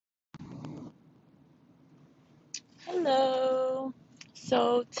Hello.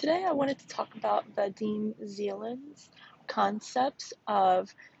 So today I wanted to talk about Vadim Zealand's concepts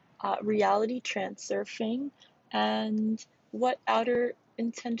of reality transurfing and what outer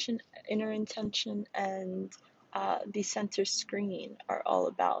intention, inner intention, and the center screen are all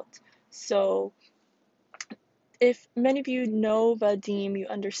about. So if many of you know Vadim, you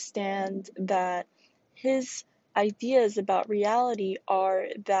understand that his ideas about reality are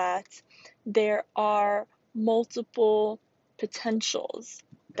that there are multiple potentials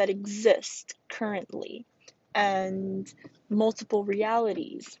that exist currently and multiple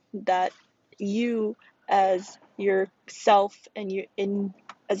realities that you as yourself and you in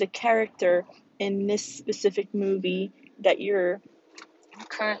as a character in this specific movie that you're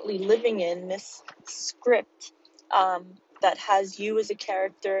currently living in, this script that has you as a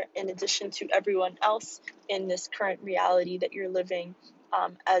character in addition to everyone else in this current reality that you're living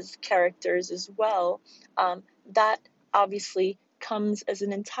as characters as well. That obviously comes as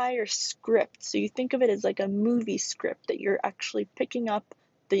an entire script. So you think of it as like a movie script that you're actually picking up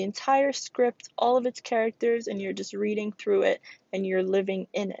the entire script, all of its characters, and you're just reading through it and you're living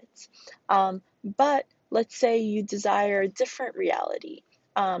in it. But let's say you desire a different reality.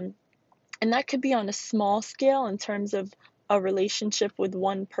 Um, and that could be on a small scale in terms of a relationship with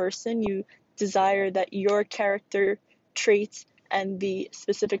one person. You desire that your character traits and the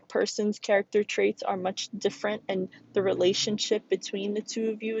specific person's character traits are much different, and the relationship between the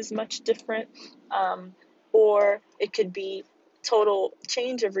two of you is much different. Um, or it could be total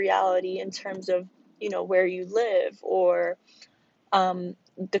change of reality in terms of, where you live, or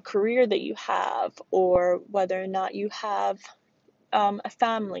the career that you have, or whether or not you have a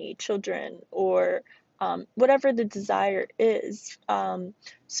family, children, or whatever the desire is.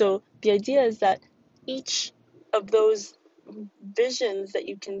 So the idea is that each of those visions that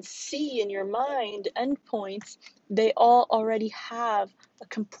you can see in your mind, endpoints, they all already have a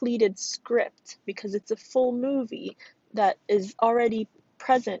completed script because it's a full movie that is already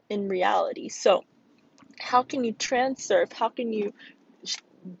present in reality. So how can you transurf? How can you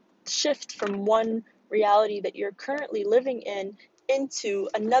shift from one reality that you're currently living in into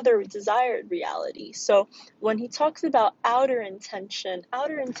another desired reality? So when he talks about outer intention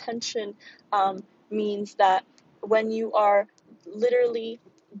means that when you are literally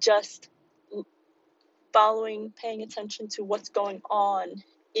just paying attention to what's going on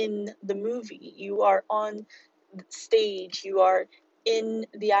in the movie, you are on stage, you are in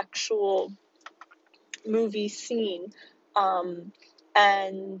the actual movie scene,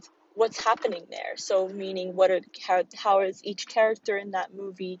 and what's happening there. So meaning how is each character in that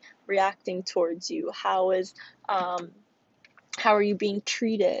movie reacting towards you? How are you being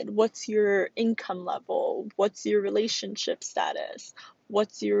treated? What's your income level? What's your relationship status?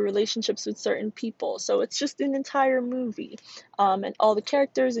 What's your relationships with certain people? So it's just an entire movie, and all the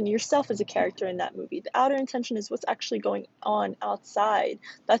characters and yourself as a character in that movie. The outer intention is what's actually going on outside.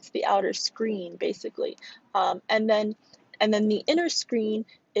 That's the outer screen, basically. And then the inner screen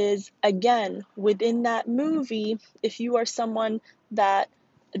is, again, within that movie. If you are someone that,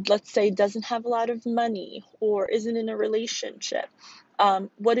 let's say, doesn't have a lot of money or isn't in a relationship,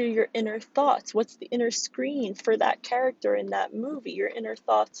 what are your inner thoughts? What's the inner screen for that character in that movie? Your inner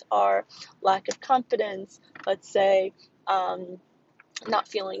thoughts are lack of confidence, let's say, not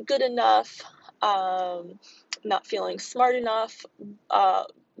feeling good enough, not feeling smart enough, uh,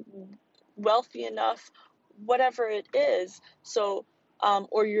 wealthy enough, whatever it is. So,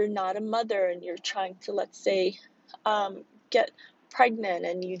 or you're not a mother and you're trying to, let's say, get pregnant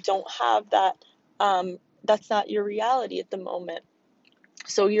and you don't have that, that's not your reality at the moment.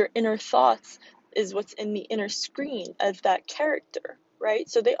 So your inner thoughts is what's in the inner screen of that character, right?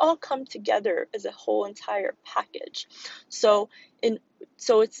 So they all come together as a whole entire package. So in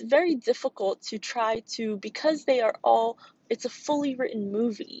so it's very difficult to try to, because it's a fully written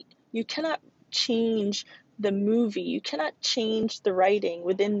movie. You cannot change the movie. You cannot change the writing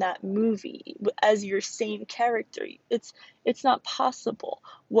within that movie as your same character. It's not possible.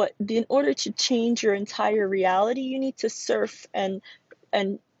 In order to change your entire reality, you need to surf and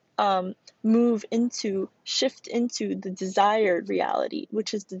shift into the desired reality,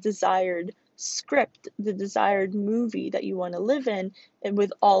 which is the desired script, the desired movie that you want to live in, and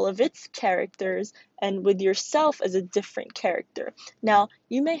with all of its characters and with yourself as a different character. Now,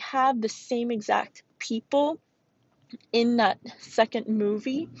 you may have the same exact people in that second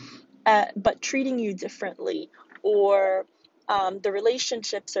movie, but treating you differently, or the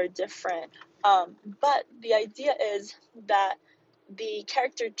relationships are different. But the idea is that the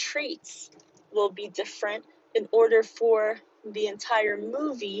character traits will be different in order for the entire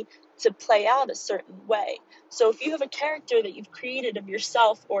movie to play out a certain way. So if you have a character that you've created of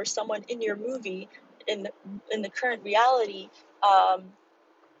yourself or someone in your movie in the current reality,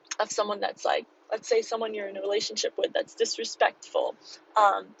 of someone that's like, let's say someone you're in a relationship with that's disrespectful,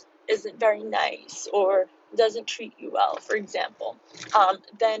 um, isn't very nice, or doesn't treat you well, for example,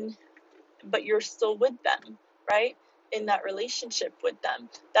 then, but you're still with them, right? In that relationship with them,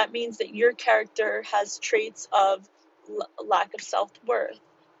 that means that your character has traits of lack of self-worth,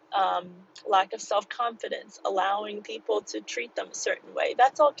 um, lack of self-confidence, allowing people to treat them a certain way.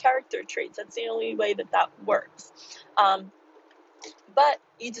 That's all character traits. That's the only way that that works. But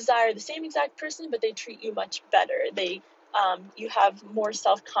you desire the same exact person, but they treat you much better. You have more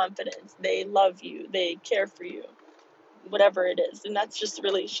self-confidence. They love you. They care for you, whatever it is. And that's just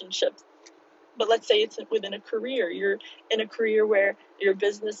relationships. But let's say it's within a career. You're in a career where your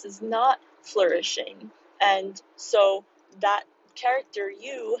business is not flourishing. And so that character,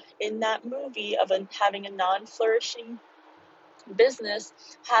 you, in that movie of having a non-flourishing business,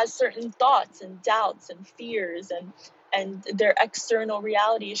 has certain thoughts and doubts and fears, and their external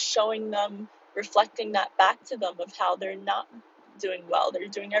reality is showing them, reflecting that back to them of how they're not doing well. They're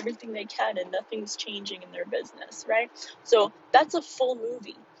doing everything they can and nothing's changing in their business, right? So that's a full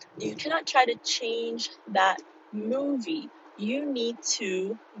movie. You cannot try to change that movie. You need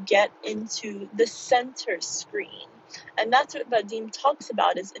to get into the center screen. And that's what Vadim talks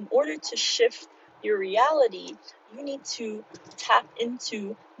about, is in order to shift your reality, you need to tap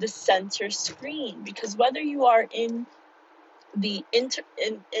into the center screen, because whether you are in the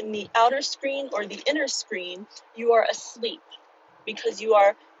in the outer screen or the inner screen, you are asleep, because you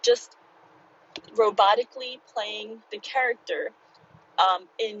are just robotically playing the character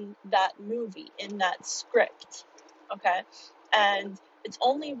in that movie, in that script, okay? And it's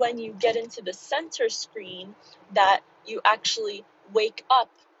only when you get into the center screen that you actually wake up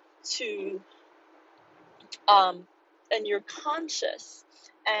to and you're conscious,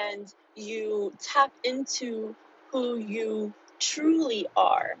 and you tap into who you truly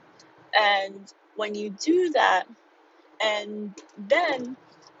are. And when you do that, and then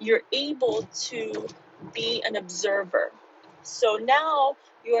you're able to be an observer. So now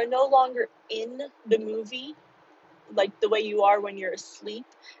you are no longer in the movie like the way you are when you're asleep,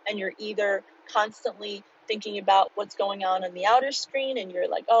 and you're either constantly thinking about what's going on the outer screen, and you're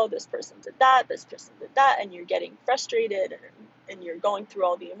like, oh, this person did that, and you're getting frustrated, and you're going through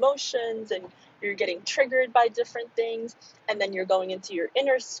all the emotions, and you're getting triggered by different things, and then you're going into your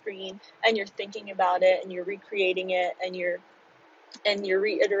inner screen and you're thinking about it and you're recreating it, and you're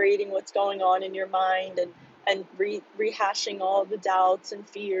reiterating what's going on in your mind, and rehashing all the doubts and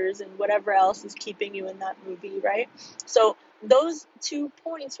fears and whatever else is keeping you in that movie, right? So those 2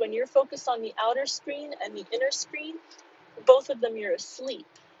 points, when you're focused on the outer screen and the inner screen, both of them you're asleep,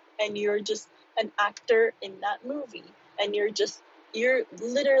 and you're just an actor in that movie, and you're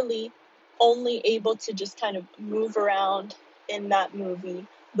literally only able to just kind of move around in that movie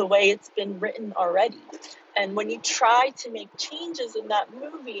the way it's been written already. And when you try to make changes in that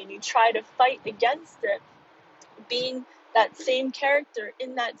movie and you try to fight against it, being that same character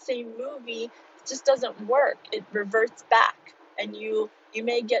in that same movie, it just doesn't work. It reverts back, and you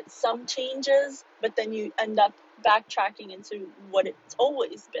may get some changes, but then you end up backtracking into what it's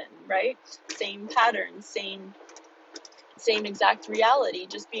always been, right? Same patterns, same exact reality,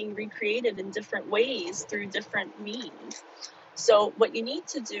 just being recreated in different ways through different means. So what you need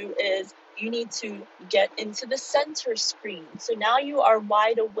to do is you need to get into the center screen. So now you are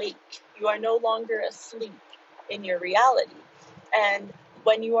wide awake. You are no longer asleep in your reality. And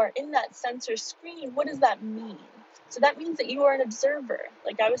when you are in that center screen, what does that mean? So that means that you are an observer.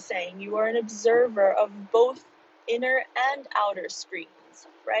 Like I was saying, you are an observer of both inner and outer screens,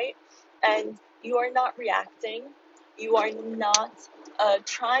 right? And you are not reacting. You are not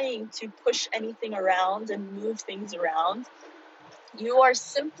trying to push anything around and move things around. You are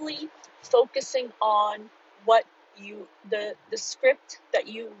simply focusing on what the script that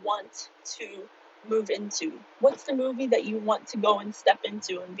you want to move into. What's the movie that you want to go and step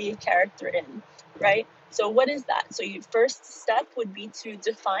into and be a character in, right? So what is that? So your first step would be to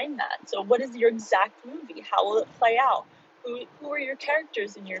define that. So what is your exact movie? How will it play out? Who are your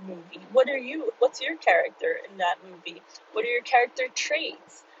characters in your movie? What's your character in that movie? What are your character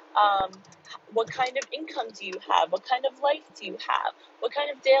traits? What kind of income do you have? What kind of life do you have? What kind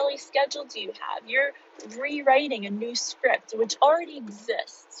of daily schedule do you have? You're rewriting a new script, which already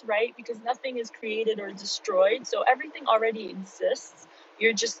exists, right? Because nothing is created or destroyed, so everything already exists.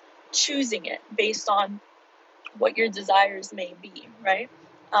 You're just choosing it based on what your desires may be, right?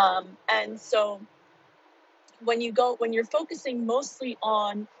 And so when you're focusing mostly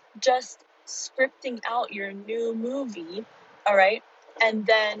on just scripting out your new movie, all right, and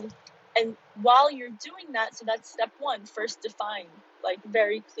while you're doing that, so that's step one, first define, like,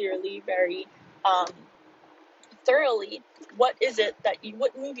 very clearly, very um, thoroughly, what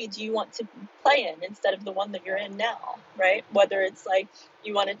movie do you want to play in instead of the one that you're in now, right? Whether it's like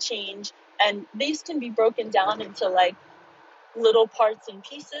you want to change, and these can be broken down into like little parts and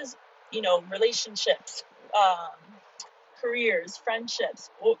pieces, relationships, careers, friendships,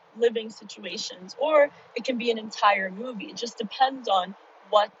 or living situations, or it can be an entire movie. It just depends on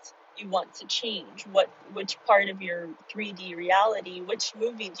what you want to change, which part of your 3D reality, which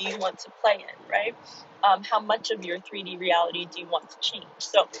movie do you want to play in, right? How much of your 3D reality do you want to change?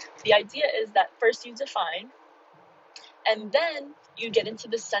 So the idea is that first you define, and then you get into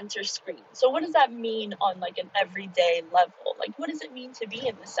the center screen. So what does that mean on like an everyday level? Like, what does it mean to be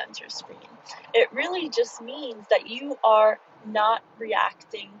in the center screen? It really just means that you are not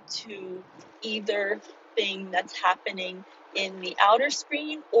reacting to either thing that's happening in the outer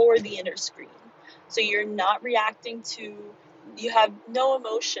screen or the inner screen. So you're not reacting to, you have no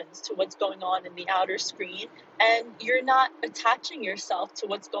emotions to what's going on in the outer screen, and you're not attaching yourself to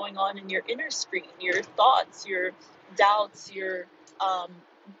what's going on in your inner screen, your thoughts, your doubts, your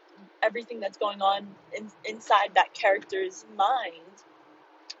everything that's going on inside that character's mind,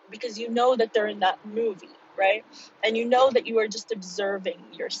 because you know that they're in that movie, right? And you know that you are just observing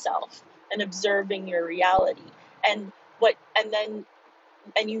yourself and observing your reality, and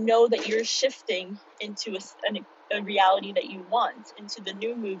you know that you're shifting into a reality that you want, into the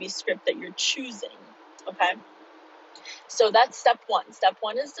new movie script that you're choosing. Okay, so that's step one. Step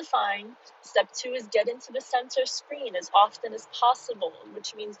one is define. Step two is get into the center screen as often as possible,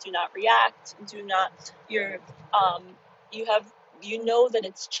 which means do not react. Do not, you know that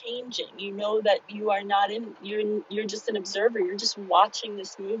it's changing. You know that you are not you're just an observer. You're just watching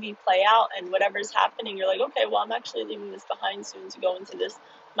this movie play out, and whatever's happening, you're like, okay, well, I'm actually leaving this behind soon to go into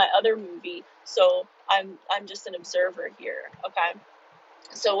my other movie. So I'm just an observer here. Okay.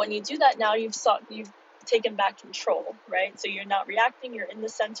 So when you do that, now you've taken back control, right? So you're not reacting, you're in the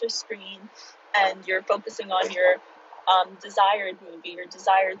center screen, and you're focusing on your desired movie, your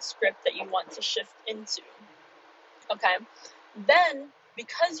desired script that you want to shift into. Okay. Then,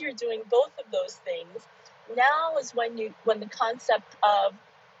 because you're doing both of those things, now is when the concept of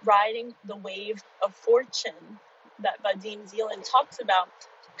riding the wave of fortune that Vadim Zealand talks about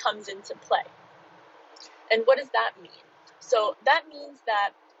comes into play. And what does that mean? So that means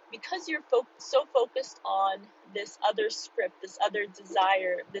that because you're so focused on this other script, this other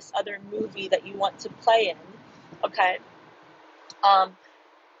desire, this other movie that you want to play in, okay,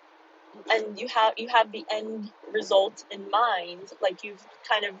 and you have the end result in mind, like you've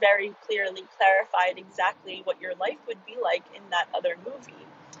kind of very clearly clarified exactly what your life would be like in that other movie.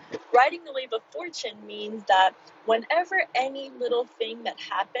 Riding the wave of fortune means that whenever any little thing that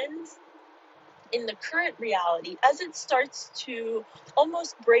happens in the current reality, as it starts to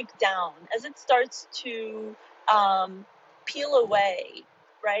almost break down, as it starts to peel away,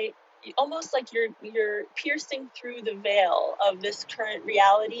 right? Almost like you're piercing through the veil of this current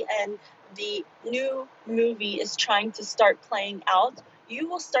reality, and the new movie is trying to start playing out. You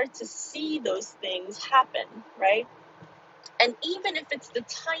will start to see those things happen, right? And even if it's the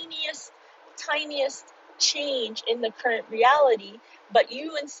tiniest change in the current reality, but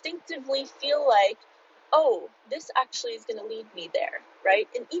you instinctively feel like, oh, this actually is going to lead me there, right?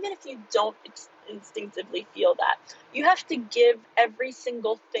 And even if you don't instinctively feel that, you have to give every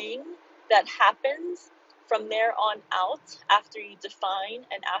single thing that happens from there on out, after you define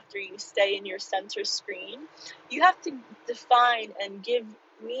and after you stay in your center screen, you have to define and give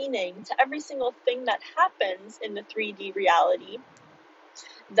meaning to every single thing that happens in the 3D reality.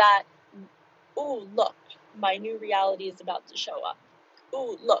 That, oh, look, my new reality is about to show up.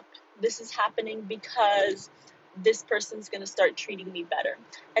 Oh, look, this is happening because this person's going to start treating me better.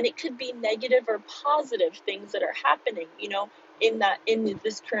 And it could be negative or positive things that are happening, in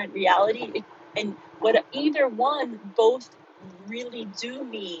this current reality. And what either one, both really do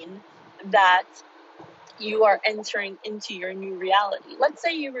mean that you are entering into your new reality. Let's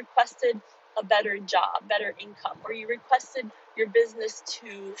say you requested a better job, better income, or you requested your business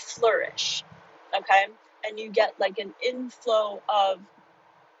to flourish, okay? And you get like an inflow of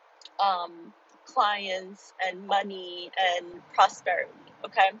clients and money and prosperity,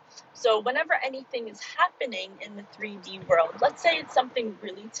 okay? So whenever anything is happening in the 3D world, let's say it's something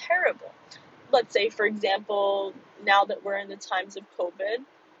really terrible. Let's say, for example, now that we're in the times of COVID,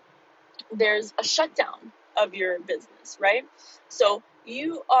 there's a shutdown of your business, right? So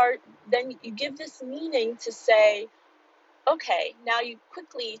you give this meaning to say, okay, now you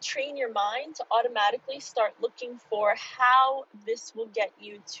quickly train your mind to automatically start looking for how this will get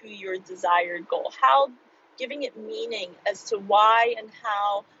you to your desired goal, how giving it meaning as to why and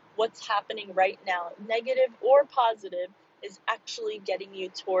how what's happening right now, negative or positive, is actually getting you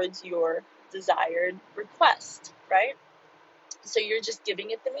towards your desired request, right? So you're just giving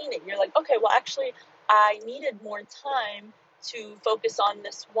it the meaning. You're like, okay, well, actually, I needed more time to focus on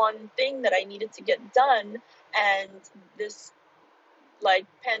this one thing that I needed to get done, and this like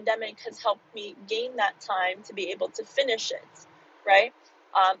pandemic has helped me gain that time to be able to finish it, right?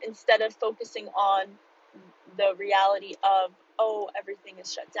 Instead of focusing on the reality of, oh, everything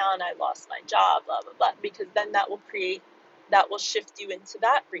is shut down, I lost my job, blah blah blah, because then that will shift you into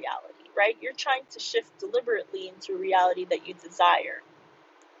that reality, right? You're trying to shift deliberately into a reality that you desire.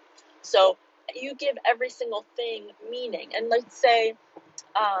 So you give every single thing meaning. And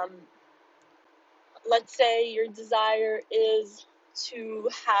um, let's say your desire is to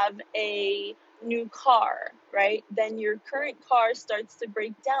have a new car, right? Then your current car starts to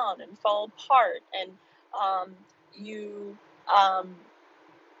break down and fall apart, and um, you um,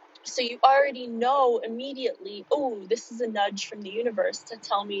 so you already know immediately, oh, this is a nudge from the universe to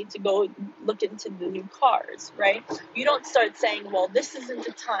tell me to go look into the new cars, right? You don't start saying, well, this isn't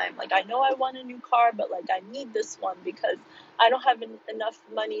the time. Like, I know I want a new car, but like, I need this one because I don't have enough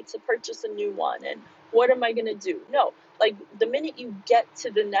money to purchase a new one. And what am I going to do? No, like the minute you get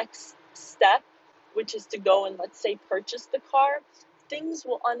to the next step, which is to go and, let's say, purchase the car, things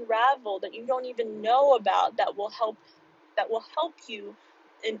will unravel that you don't even know about that will help you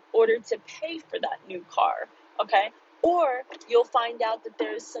in order to pay for that new car, okay? Or you'll find out that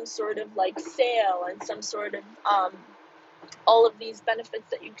there's some sort of like sale and some sort of all of these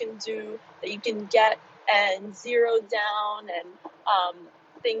benefits that you can do, that you can get and zero down, and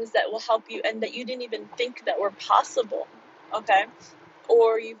things that will help you and that you didn't even think that were possible, okay?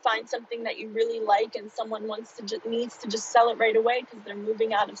 Or you find something that you really like and someone needs to just sell it right away because they're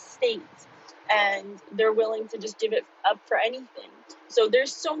moving out of state and they're willing to just give it up for anything. So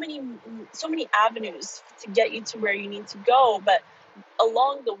there's so many avenues to get you to where you need to go, but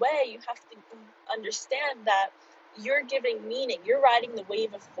along the way you have to understand that you're giving meaning, you're riding the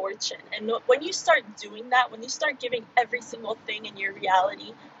wave of fortune. And when you start doing that, when you start giving every single thing in your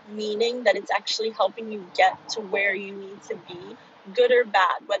reality meaning, that it's actually helping you get to where you need to be, good or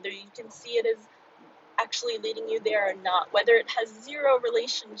bad, whether you can see it as actually leading you there or not, whether it has zero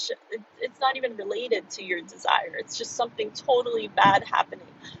relationship, it's not even related to your desire, it's just something totally bad happening,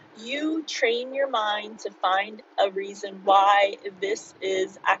 you train your mind to find a reason why this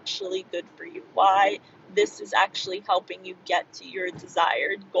is actually good for you, why this is actually helping you get to your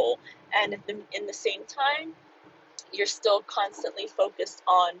desired goal. And in the same time, you're still constantly focused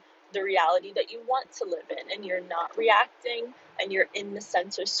on the reality that you want to live in, and you're not reacting, and you're in the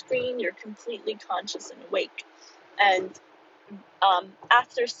center screen, you're completely conscious and awake. And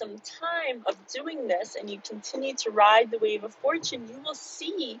after some time of doing this, and you continue to ride the wave of fortune, you will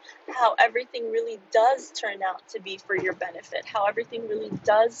see how everything really does turn out to be for your benefit, how everything really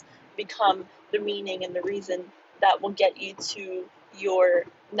does become the meaning and the reason that will get you to your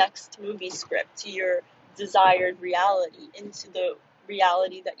next movie script, to your desired reality, into the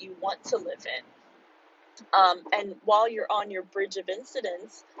reality that you want to live in. And while you're on your bridge of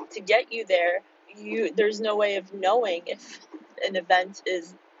incidents to get you there, there's no way of knowing if an event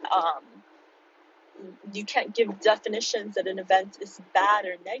is you can't give definitions that an event is bad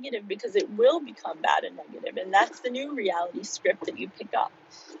or negative, because it will become bad and negative, and that's the new reality script that you pick up.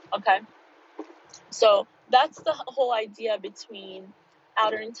 Okay, so that's the whole idea between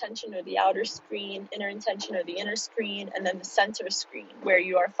outer intention, or the outer screen, inner intention, or the inner screen, and then the center screen, where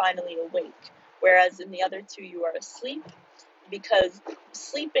you are finally awake, whereas in the other two you are asleep, because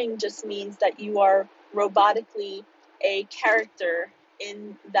sleeping just means that you are robotically a character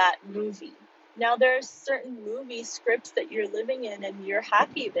in that movie. Now, there are certain movie scripts that you're living in and you're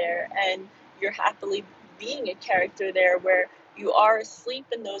happy there, and you're happily being a character there, where you are asleep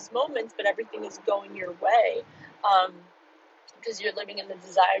in those moments, but everything is going your way, because you're living in the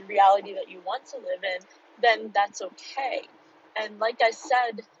desired reality that you want to live in, then that's okay. And like I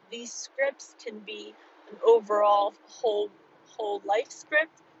said, these scripts can be an overall whole life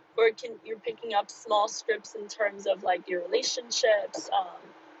script, or you're picking up small scripts in terms of like your relationships,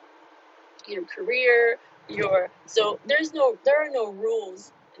 your career, so there are no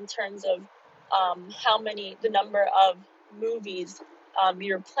rules in terms of the number of movies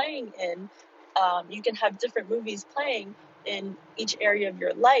you're playing in. You can have different movies playing in each area of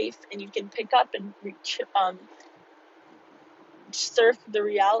your life, and you can pick up and surf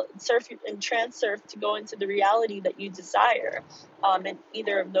and transurf to go into the reality that you desire, in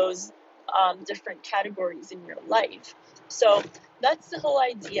either of those different categories in your life. So that's the whole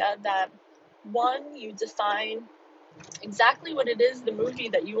idea, that one, you define exactly what it is, the movie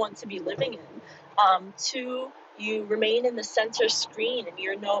that you want to be living in. Two, you remain in the center screen, and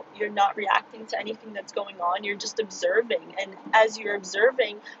you're not reacting to anything that's going on. You're just observing, and as you're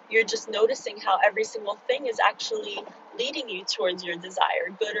observing, you're just noticing how every single thing is actually leading you towards your desire,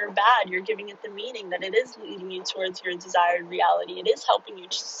 good or bad. You're giving it the meaning that it is leading you towards your desired reality. It is helping you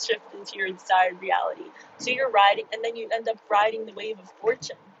shift into your desired reality. So you're riding, and then you end up riding the wave of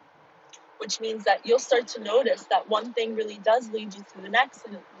fortune, which means that you'll start to notice that one thing really does lead you to the next,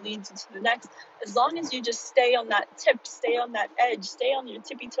 and it leads you to the next. As long as you just stay on that tip, stay on that edge, stay on your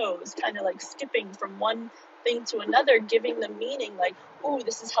tippy toes, kind of like skipping from one thing to another, giving them meaning, like, oh,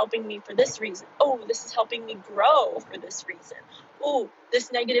 this is helping me for this reason. Oh, this is helping me grow for this reason. Oh,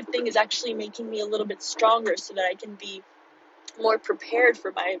 this negative thing is actually making me a little bit stronger so that I can be more prepared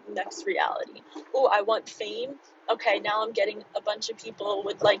for my next reality. Oh, I want fame. Okay, now I'm getting a bunch of people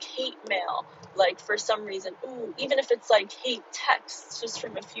with like hate mail, like for some reason. Ooh, even if it's like hate texts just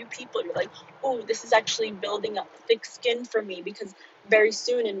from a few people, you're like, oh, this is actually building up thick skin for me, because very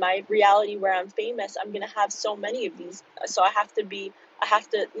soon in my reality where I'm famous, I'm gonna have so many of these. So I have to,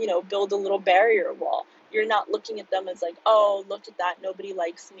 build a little barrier wall. You're not looking at them as like, oh, look at that, nobody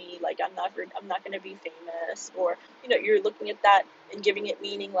likes me, like I'm not going to be famous, or you're looking at that and giving it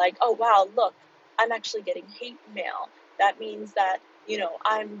meaning, like, oh wow, look, I'm actually getting hate mail. That means that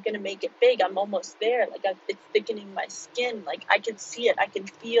I'm going to make it big. I'm almost there. Like it's thickening my skin. Like I can see it. I can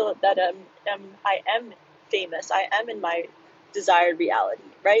feel that I am famous. I am in my desired reality,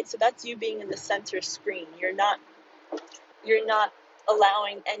 right? So that's you being in the center screen. You're not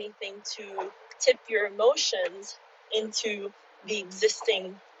allowing anything to tip your emotions into the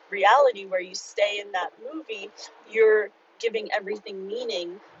existing reality where you stay in that movie. You're giving everything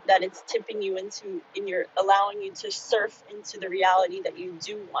meaning, that it's tipping you you're allowing you to surf into the reality that you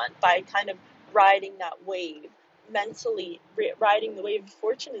do want by kind of riding that wave mentally. Riding the wave of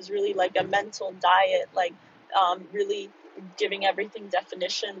fortune is really like a mental diet, like really giving everything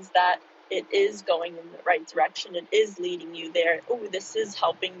definitions that it is going in the right direction. It is leading you there. Oh, this is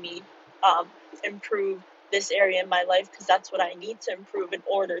helping me improve this area in my life, because that's what I need to improve in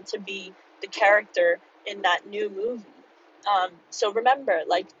order to be the character in that new movie. So remember,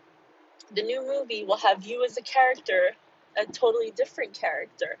 like, the new movie will have you as a character, a totally different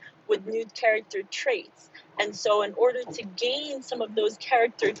character with new character traits. And so in order to gain some of those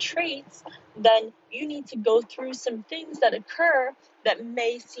character traits, then you need to go through some things that occur that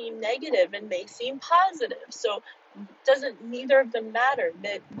may seem negative and may seem positive. So neither of them matter.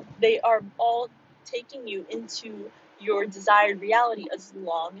 That they are all taking you into your desired reality, as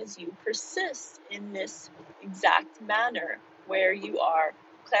long as you persist in this exact manner where you are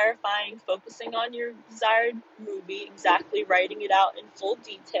clarifying, focusing on your desired movie, exactly writing it out in full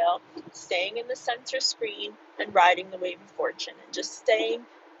detail, staying in the center screen and riding the wave of fortune, and just staying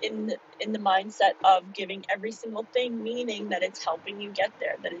in the mindset of giving every single thing meaning, that it's helping you get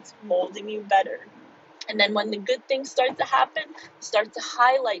there, that it's molding you better. And then when the good things start to happen, start to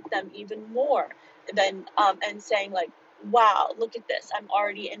highlight them even more. Then and saying like, wow, look at this. I'm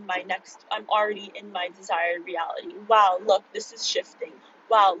already in my desired reality. Wow, look, this is shifting.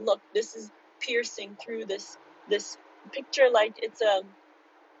 Wow, look, this is piercing through this picture, like it's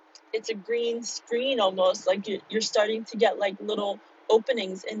a green screen almost. Like you're starting to get like little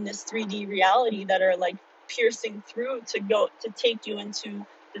openings in this 3D reality that are like piercing through to take you into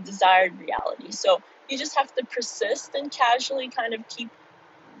the desired reality. So you just have to persist and casually kind of keep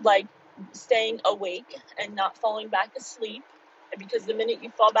like staying awake and not falling back asleep. Because the minute you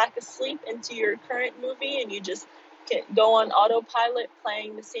fall back asleep into your current movie and you just go on autopilot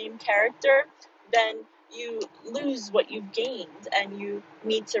playing the same character, then you lose what you've gained, and you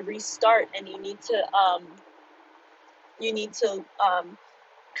need to restart, and you need to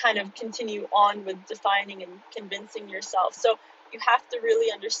kind of continue on with defining and convincing yourself. So you have to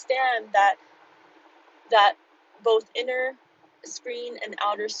really understand that both inner screen and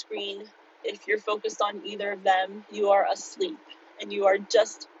outer screen, if you're focused on either of them, you are asleep, and you are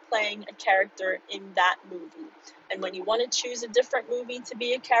just playing a character in that movie. And when you want to choose a different movie to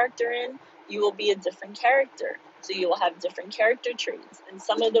be a character in, you will be a different character. So you will have different character traits, and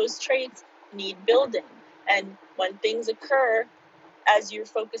some of those traits need building. And when things occur, as you're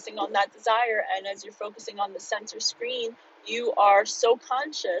focusing on that desire and as you're focusing on the center screen, you are so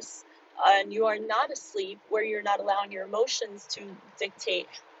conscious, and you are not asleep, where you're not allowing your emotions to dictate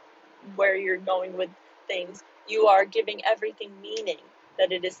where you're going with things. you are giving everything meaning,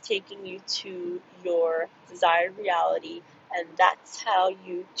 that it is taking you to your desired reality, and that's how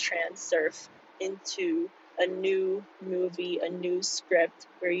you transurf into a new movie, a new script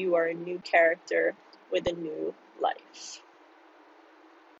where you are a new character with a new life.